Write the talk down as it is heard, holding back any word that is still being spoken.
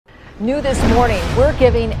New this morning, we're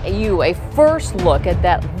giving you a first look at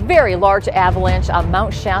that very large avalanche on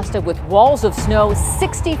Mount Shasta with walls of snow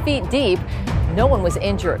 60 feet deep. No one was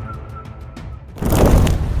injured.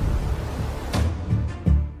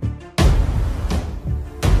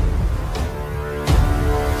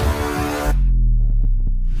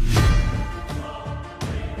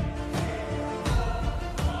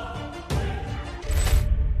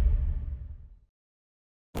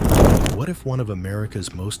 What if one of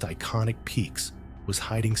America's most iconic peaks was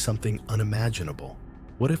hiding something unimaginable?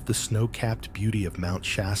 What if the snow-capped beauty of Mount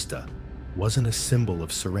Shasta wasn't a symbol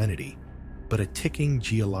of serenity, but a ticking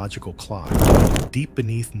geological clock? Deep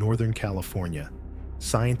beneath Northern California,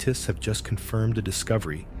 scientists have just confirmed a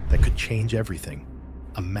discovery that could change everything.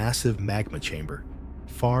 A massive magma chamber,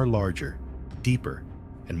 far larger, deeper,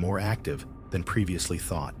 and more active than previously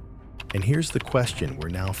thought. And here's the question we're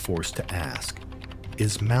now forced to ask.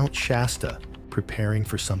 Is Mount Shasta preparing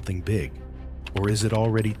for something big, or is it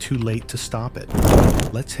already too late to stop it?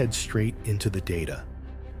 Let's head straight into the data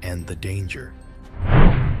and the danger.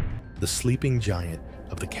 The sleeping giant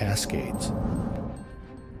of the Cascades.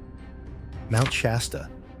 Mount Shasta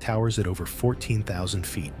towers at over 14,000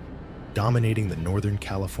 feet, dominating the Northern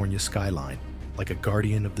California skyline like a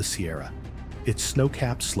guardian of the Sierra. Its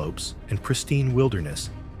snow-capped slopes and pristine wilderness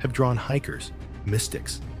have drawn hikers,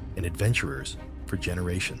 mystics, and adventurers for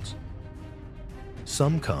generations.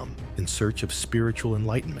 Some come in search of spiritual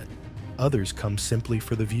enlightenment, others come simply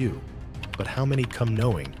for the view. But how many come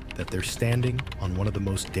knowing that they're standing on one of the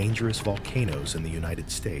most dangerous volcanoes in the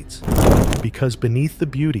United States? Because beneath the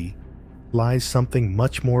beauty lies something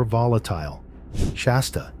much more volatile.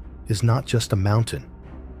 Shasta is not just a mountain,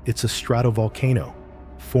 it's a stratovolcano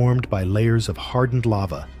formed by layers of hardened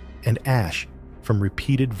lava and ash from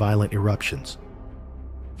repeated violent eruptions.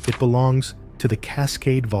 It belongs to the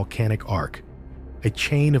Cascade volcanic arc, a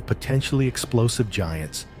chain of potentially explosive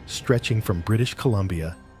giants stretching from British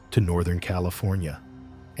Columbia to Northern California.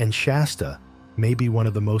 And Shasta may be one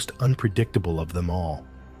of the most unpredictable of them all.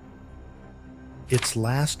 Its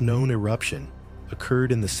last known eruption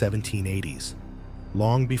occurred in the 1780s,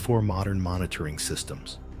 long before modern monitoring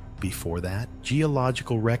systems. Before that,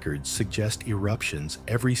 geological records suggest eruptions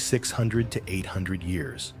every 600 to 800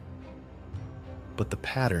 years. But the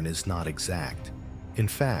pattern is not exact. In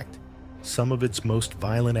fact, some of its most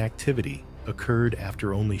violent activity occurred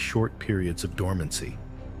after only short periods of dormancy.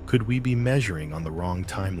 Could we be measuring on the wrong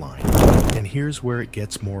timeline? And here's where it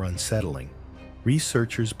gets more unsettling.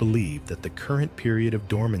 Researchers believe that the current period of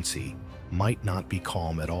dormancy might not be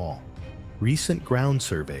calm at all. Recent ground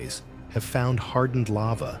surveys have found hardened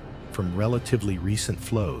lava from relatively recent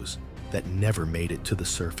flows that never made it to the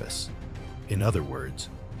surface. In other words,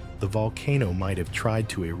 the volcano might have tried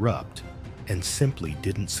to erupt and simply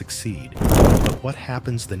didn't succeed. But what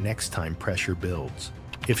happens the next time pressure builds?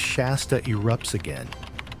 If Shasta erupts again,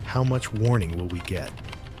 how much warning will we get?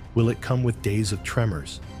 Will it come with days of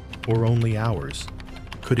tremors, or only hours?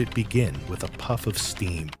 Could it begin with a puff of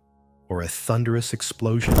steam, or a thunderous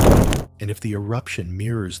explosion? And if the eruption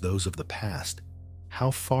mirrors those of the past,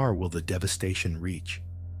 how far will the devastation reach?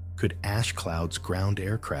 Could ash clouds ground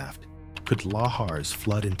aircraft? Could lahars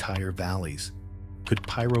flood entire valleys? Could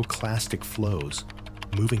pyroclastic flows,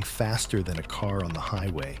 moving faster than a car on the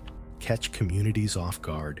highway, catch communities off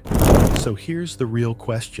guard? So here's the real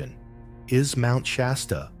question. Is Mount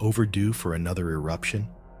Shasta overdue for another eruption?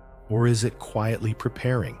 Or is it quietly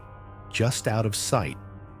preparing, just out of sight,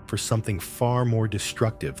 for something far more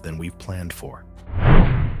destructive than we've planned for?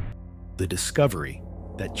 The discovery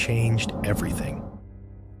that changed everything.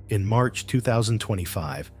 In March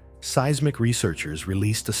 2025, seismic researchers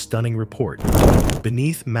released a stunning report.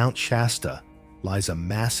 Beneath Mount Shasta lies a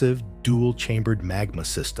massive dual-chambered magma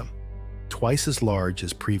system, twice as large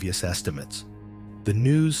as previous estimates. The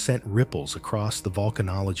news sent ripples across the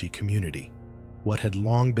volcanology community. What had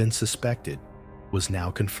long been suspected was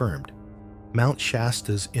now confirmed. Mount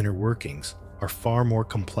Shasta's inner workings are far more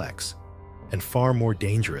complex and far more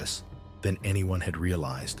dangerous than anyone had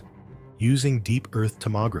realized. Using deep earth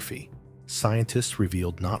tomography, scientists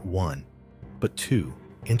revealed not one, but two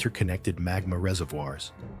interconnected magma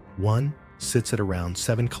reservoirs. One sits at around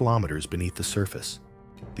 7 kilometers beneath the surface,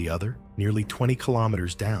 the other nearly 20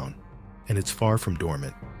 kilometers down, and it's far from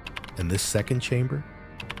dormant. And this second chamber,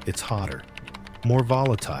 it's hotter, more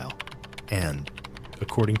volatile, and,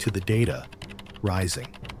 according to the data, rising.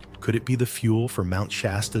 Could it be the fuel for Mount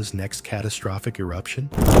Shasta's next catastrophic eruption?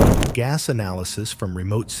 Gas analysis from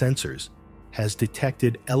remote sensors has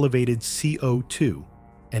detected elevated CO2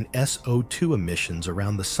 and SO2 emissions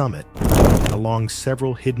around the summit and along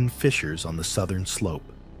several hidden fissures on the southern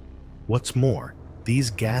slope. What's more,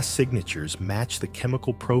 These gas signatures match the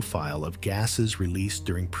chemical profile of gases released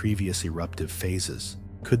during previous eruptive phases.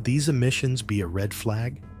 Could these emissions be a red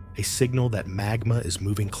flag, a signal that magma is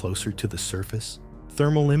moving closer to the surface?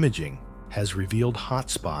 Thermal imaging has revealed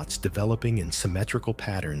hotspots developing in symmetrical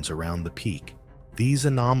patterns around the peak. These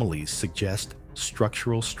anomalies suggest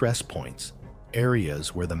structural stress points,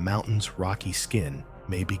 areas where the mountain's rocky skin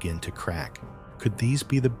may begin to crack. Could these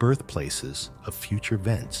be the birthplaces of future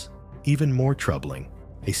vents? Even more troubling,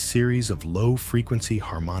 a series of low-frequency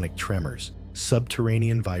harmonic tremors,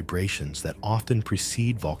 subterranean vibrations that often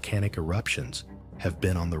precede volcanic eruptions, have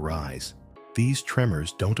been on the rise. These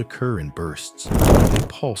tremors don't occur in bursts. They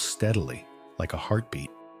pulse steadily, like a heartbeat.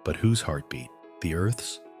 But whose heartbeat? The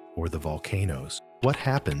Earth's or the volcano's? What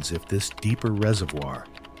happens if this deeper reservoir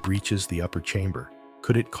breaches the upper chamber?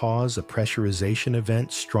 Could it cause a pressurization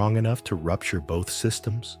event strong enough to rupture both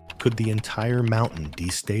systems? Could the entire mountain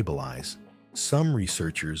destabilize? Some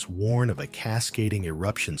researchers warn of a cascading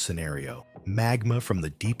eruption scenario. Magma from the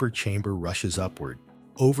deeper chamber rushes upward,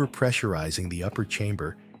 overpressurizing the upper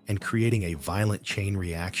chamber and creating a violent chain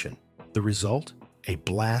reaction. The result? A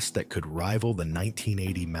blast that could rival the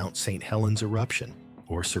 1980 Mount St. Helens eruption,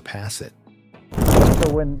 or surpass it.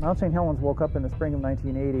 So when Mount St. Helens woke up in the spring of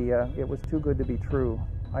 1980, it was too good to be true.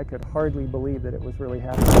 I could hardly believe that it was really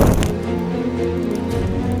happening.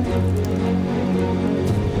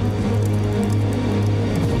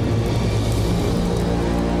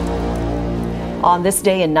 On this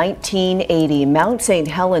day in 1980, Mount St.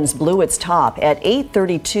 Helens blew its top at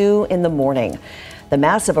 8:32 in the morning. The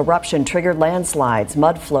massive eruption triggered landslides,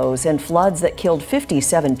 mud flows, and floods that killed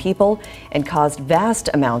 57 people and caused vast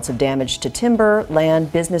amounts of damage to timber,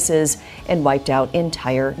 land, businesses, and wiped out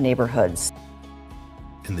entire neighborhoods.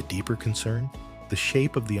 And the deeper concern? The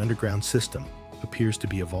shape of the underground system appears to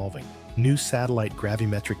be evolving. New satellite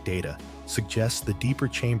gravimetric data suggests the deeper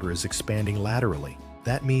chamber is expanding laterally.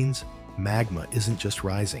 That means magma isn't just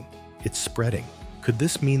rising, it's spreading. Could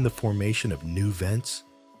this mean the formation of new vents,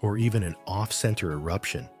 or even an off-center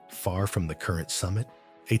eruption far from the current summit?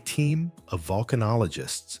 A team of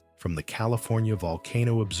volcanologists from the California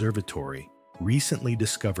Volcano Observatory recently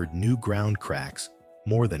discovered new ground cracks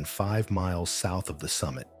more than 5 miles south of the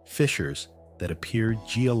summit, fissures that appeared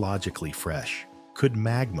geologically fresh. Could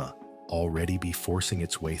magma already be forcing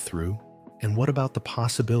its way through? And what about the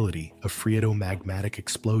possibility of phreatomagmatic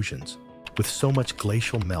explosions? With so much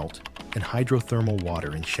glacial melt and hydrothermal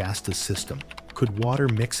water in Shasta's system, could water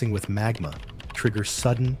mixing with magma trigger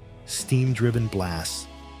sudden, steam-driven blasts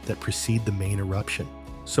that precede the main eruption?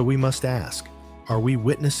 So we must ask, are we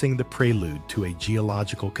witnessing the prelude to a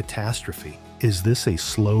geological catastrophe? Is this a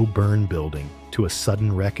slow burn building to a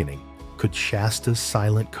sudden reckoning? Could Shasta's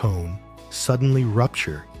silent cone suddenly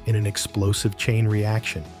rupture in an explosive chain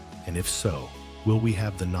reaction? And if so, will we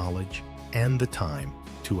have the knowledge and the time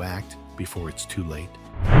to act before it's too late?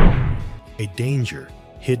 A danger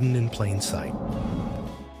hidden in plain sight.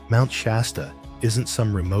 Mount Shasta isn't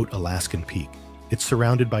some remote Alaskan peak. It's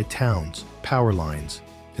surrounded by towns, power lines,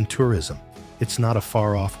 and tourism. It's not a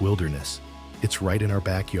far-off wilderness. It's right in our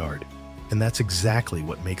backyard. And that's exactly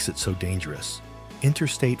what makes it so dangerous.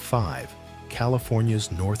 Interstate 5,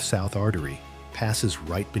 California's north-south artery, passes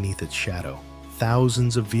right beneath its shadow.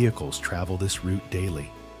 Thousands of vehicles travel this route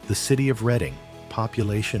daily. The city of Redding,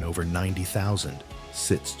 population over 90,000,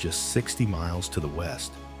 sits just 60 miles to the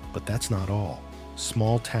west. But that's not all.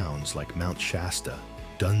 Small towns like Mount Shasta,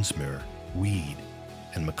 Dunsmuir, Weed,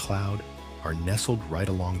 and McLeod are nestled right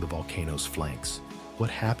along the volcano's flanks. What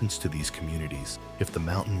happens to these communities if the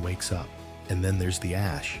mountain wakes up? And then there's the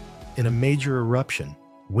ash. In a major eruption,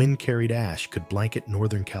 wind-carried ash could blanket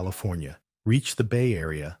Northern California, reach the Bay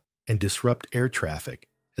Area, and disrupt air traffic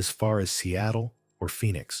as far as Seattle or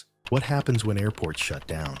Phoenix. What happens when airports shut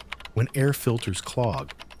down? When air filters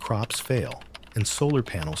clog, crops fail, and solar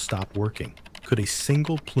panels stop working? Could a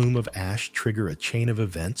single plume of ash trigger a chain of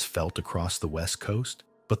events felt across the West Coast?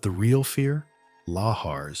 But the real fear?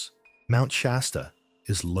 Lahars. Mount Shasta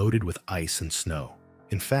is loaded with ice and snow.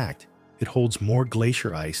 In fact, it holds more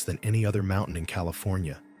glacier ice than any other mountain in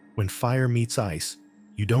California. When fire meets ice,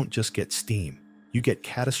 you don't just get steam, you get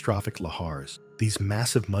catastrophic lahars. These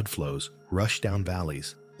massive mudflows rush down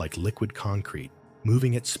valleys like liquid concrete,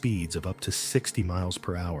 moving at speeds of up to 60 miles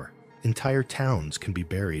per hour. Entire towns can be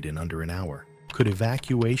buried in under an hour. Could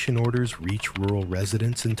evacuation orders reach rural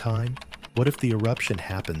residents in time? What if the eruption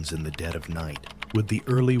happens in the dead of night? Would the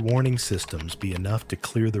early warning systems be enough to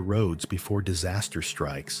clear the roads before disaster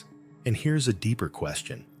strikes? And here's a deeper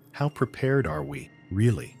question. How prepared are we,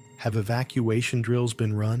 really? Have evacuation drills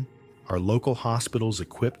been run? Are local hospitals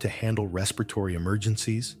equipped to handle respiratory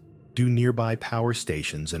emergencies? Do nearby power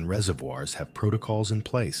stations and reservoirs have protocols in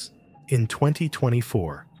place? In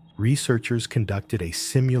 2024, researchers conducted a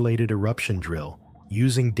simulated eruption drill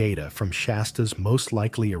using data from Shasta's most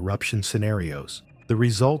likely eruption scenarios. The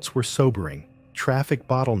results were sobering. Traffic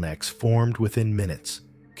bottlenecks formed within minutes.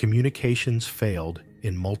 Communications failed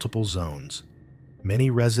in multiple zones. Many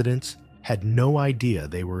residents had no idea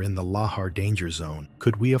they were in the Lahar danger zone.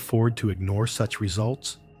 Could we afford to ignore such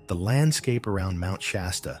results? The landscape around Mount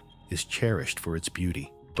Shasta is cherished for its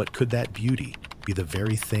beauty. But could that beauty be the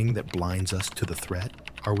very thing that blinds us to the threat?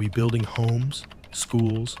 Are we building homes,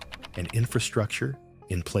 schools, and infrastructure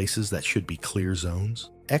in places that should be clear zones?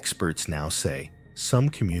 Experts now say some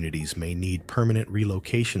communities may need permanent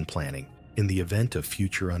relocation planning in the event of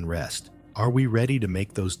future unrest. Are we ready to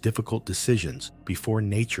make those difficult decisions before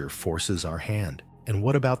nature forces our hand? And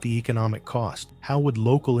what about the economic cost? How would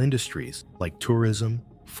local industries like tourism,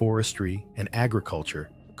 forestry, and agriculture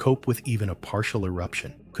cope with even a partial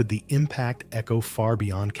eruption? Could the impact echo far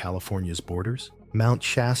beyond California's borders? Mount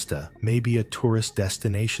Shasta may be a tourist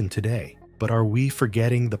destination today, but are we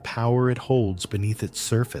forgetting the power it holds beneath its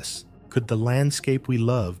surface? Could the landscape we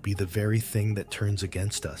love be the very thing that turns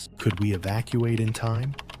against us? Could we evacuate in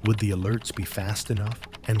time? Would the alerts be fast enough?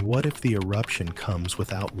 And what if the eruption comes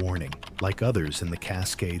without warning, like others in the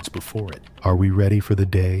Cascades before it? Are we ready for the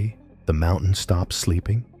day the mountain stops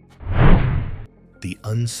sleeping? The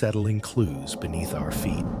unsettling clues beneath our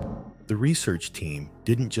feet. The research team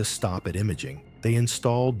didn't just stop at imaging. They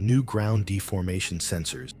installed new ground deformation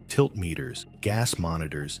sensors, tilt meters, gas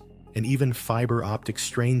monitors, and even fiber optic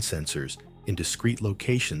strain sensors in discrete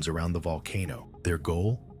locations around the volcano. Their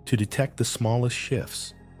goal? To detect the smallest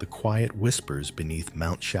shifts, the quiet whispers beneath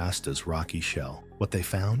Mount Shasta's rocky shell. What they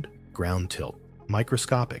found? Ground tilt.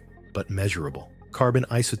 Microscopic, but measurable. Carbon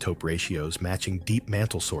isotope ratios matching deep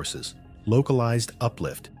mantle sources. Localized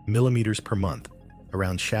uplift, millimeters per month,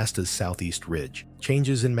 around Shasta's southeast ridge.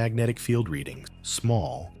 Changes in magnetic field readings,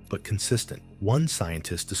 small but consistent. One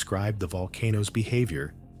scientist described the volcano's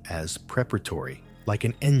behavior as preparatory, like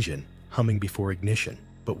an engine humming before ignition.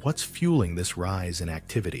 But what's fueling this rise in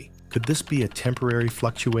activity? Could this be a temporary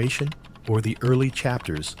fluctuation or the early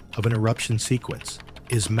chapters of an eruption sequence?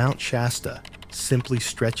 Is Mount Shasta simply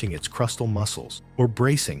stretching its crustal muscles or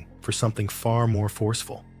bracing for something far more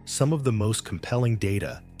forceful? Some of the most compelling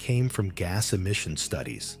data came from gas emission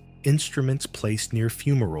studies. Instruments placed near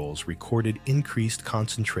fumaroles recorded increased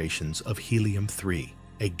concentrations of helium-3,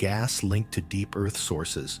 a gas linked to deep Earth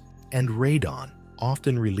sources, and radon,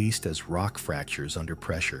 often released as rock fractures under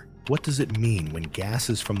pressure. What does it mean when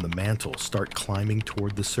gases from the mantle start climbing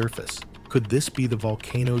toward the surface? Could this be the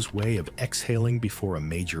volcano's way of exhaling before a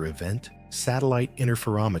major event? Satellite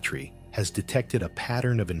interferometry has detected a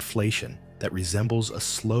pattern of inflation that resembles a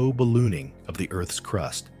slow ballooning of the Earth's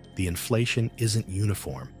crust. The inflation isn't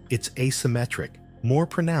uniform. It's asymmetric, more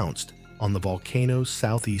pronounced on the volcano's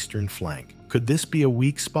southeastern flank. Could this be a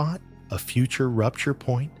weak spot, a future rupture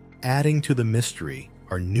point? Adding to the mystery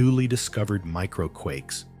are newly discovered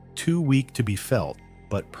microquakes, too weak to be felt,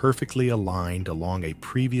 but perfectly aligned along a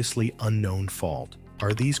previously unknown fault.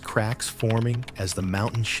 Are these cracks forming as the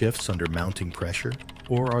mountain shifts under mounting pressure,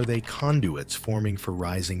 or are they conduits forming for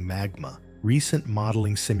rising magma? Recent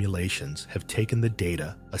modeling simulations have taken the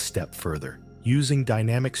data a step further. Using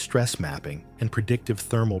dynamic stress mapping and predictive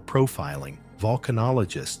thermal profiling,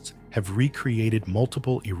 volcanologists have recreated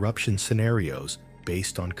multiple eruption scenarios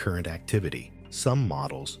based on current activity. Some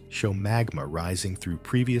models show magma rising through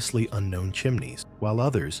previously unknown chimneys, while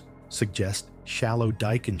others suggest shallow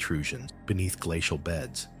dike intrusions beneath glacial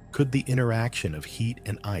beds. Could the interaction of heat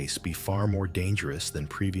and ice be far more dangerous than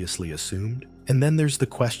previously assumed? And then there's the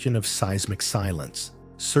question of seismic silence.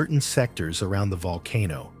 Certain sectors around the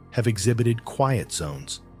volcano have exhibited quiet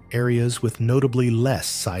zones, areas with notably less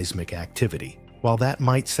seismic activity. While that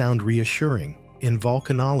might sound reassuring, in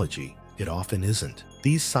volcanology, it often isn't.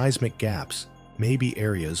 These seismic gaps may be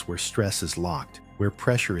areas where stress is locked, where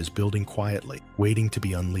pressure is building quietly, waiting to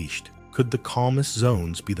be unleashed. Could the calmest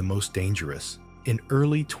zones be the most dangerous? In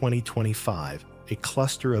early 2025, a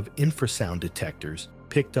cluster of infrasound detectors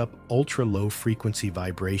picked up ultra-low frequency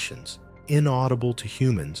vibrations, inaudible to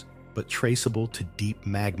humans but traceable to deep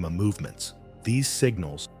magma movements. These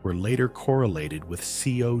signals were later correlated with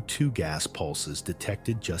CO2 gas pulses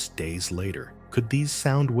detected just days later. Could these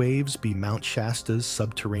sound waves be Mount Shasta's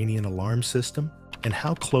subterranean alarm system? And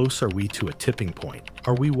how close are we to a tipping point?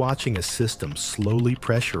 Are we watching a system slowly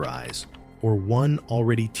pressurize, or one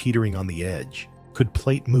already teetering on the edge? Could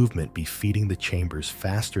plate movement be feeding the chambers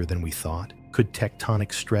faster than we thought? Could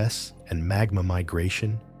tectonic stress and magma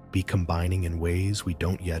migration be combining in ways we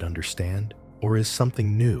don't yet understand? Or is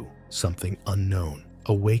something new, something unknown,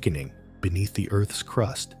 awakening beneath the Earth's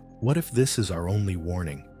crust. What if this is our only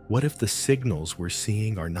warning? What if the signals we're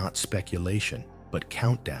seeing are not speculation, but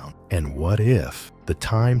countdown? And what if the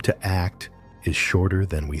time to act is shorter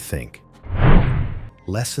than we think?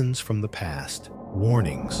 Lessons from the past,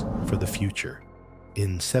 warnings for the future.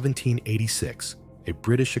 In 1786, a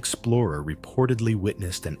British explorer reportedly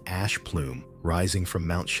witnessed an ash plume rising from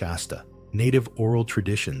Mount Shasta. Native oral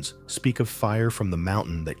traditions speak of fire from the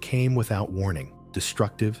mountain that came without warning,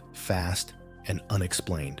 destructive, fast, and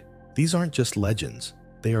unexplained. These aren't just legends.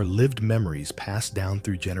 They are lived memories passed down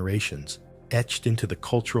through generations, etched into the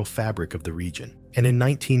cultural fabric of the region. And in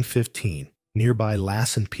 1915, nearby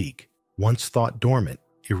Lassen Peak, once thought dormant,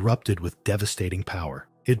 erupted with devastating power.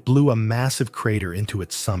 It blew a massive crater into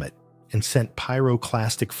its summit and sent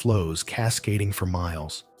pyroclastic flows cascading for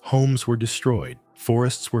miles. Homes were destroyed,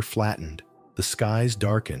 forests were flattened, the skies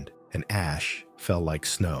darkened, and ash fell like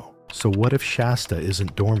snow. So what if Shasta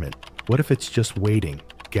isn't dormant? What if it's just waiting,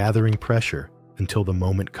 gathering pressure until the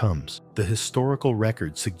moment comes? The historical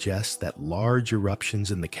record suggests that large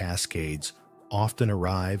eruptions in the Cascades often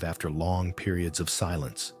arrive after long periods of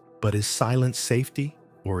silence. But is silence safety,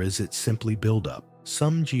 or is it simply buildup?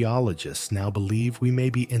 Some geologists now believe we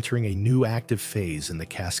may be entering a new active phase in the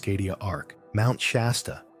Cascadia Arc. Mount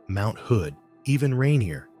Shasta, Mount Hood, even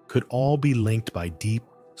Rainier could all be linked by deep,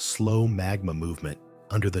 slow magma movement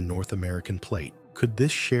under the North American plate. Could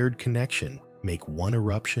this shared connection make one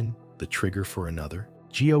eruption the trigger for another?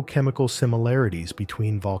 Geochemical similarities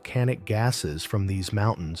between volcanic gases from these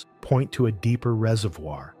mountains point to a deeper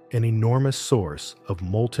reservoir, an enormous source of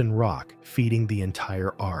molten rock feeding the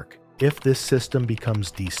entire arc. If this system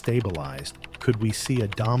becomes destabilized, could we see a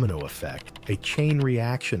domino effect, a chain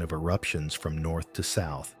reaction of eruptions from north to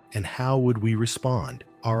south? And how would we respond?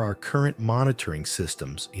 Are our current monitoring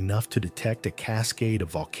systems enough to detect a cascade of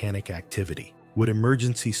volcanic activity? Would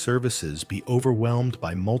emergency services be overwhelmed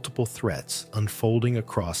by multiple threats unfolding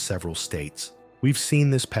across several states? We've seen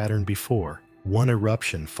this pattern before, one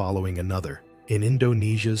eruption following another. In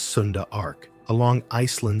Indonesia's Sunda Arc, along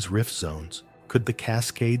Iceland's rift zones, could the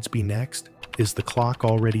Cascades be next? Is the clock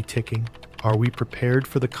already ticking? Are we prepared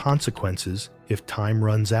for the consequences if time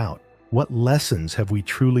runs out? What lessons have we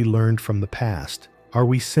truly learned from the past? Are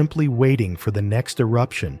we simply waiting for the next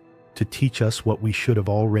eruption to teach us what we should have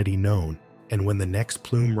already known? And when the next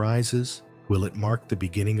plume rises, will it mark the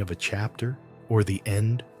beginning of a chapter or the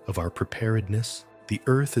end of our preparedness? The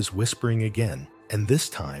Earth is whispering again, and this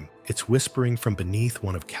time it's whispering from beneath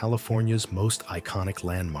one of California's most iconic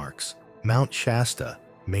landmarks. Mount Shasta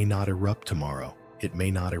may not erupt tomorrow, it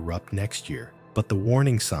may not erupt next year, but the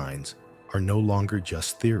warning signs are no longer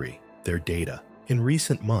just theory, they're data. In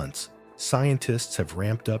recent months, scientists have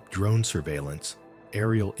ramped up drone surveillance,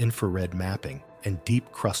 aerial infrared mapping, and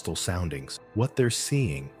deep crustal soundings. What they're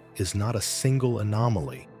seeing is not a single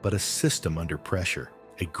anomaly, but a system under pressure,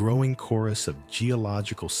 a growing chorus of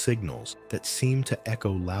geological signals that seem to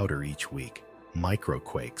echo louder each week.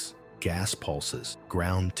 Microquakes, gas pulses,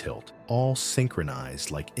 ground tilt, all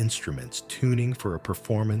synchronized like instruments tuning for a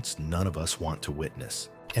performance none of us want to witness.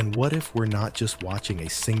 And what if we're not just watching a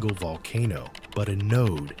single volcano, but a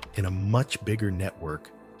node in a much bigger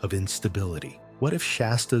network of instability? What if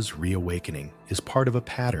Shasta's reawakening is part of a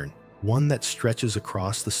pattern, one that stretches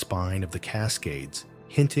across the spine of the Cascades,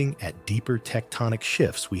 hinting at deeper tectonic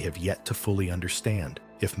shifts we have yet to fully understand?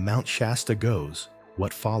 If Mount Shasta goes,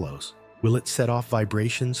 what follows? Will it set off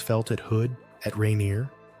vibrations felt at Hood, at Rainier,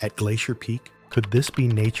 at Glacier Peak? Could this be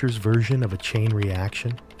nature's version of a chain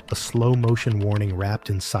reaction, a slow-motion warning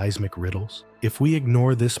wrapped in seismic riddles? If we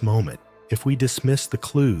ignore this moment, if we dismiss the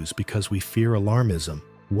clues because we fear alarmism,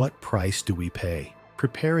 what price do we pay?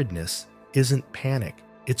 Preparedness isn't panic,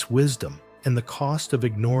 it's wisdom, and the cost of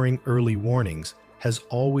ignoring early warnings has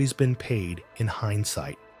always been paid in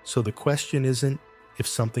hindsight. So the question isn't if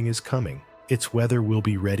something is coming, it's whether we'll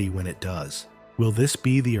be ready when it does. Will this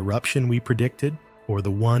be the eruption we predicted, or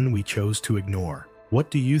the one we chose to ignore?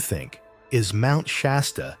 What do you think? Is Mount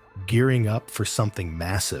Shasta gearing up for something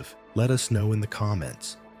massive? Let us know in the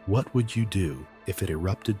comments. What would you do if it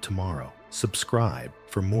erupted tomorrow? Subscribe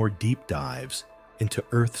for more deep dives into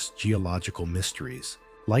Earth's geological mysteries.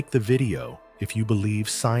 Like the video if you believe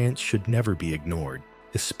science should never be ignored,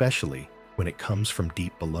 especially when it comes from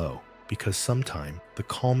deep below, because sometimes the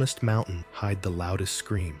calmest mountain hides the loudest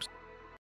screams.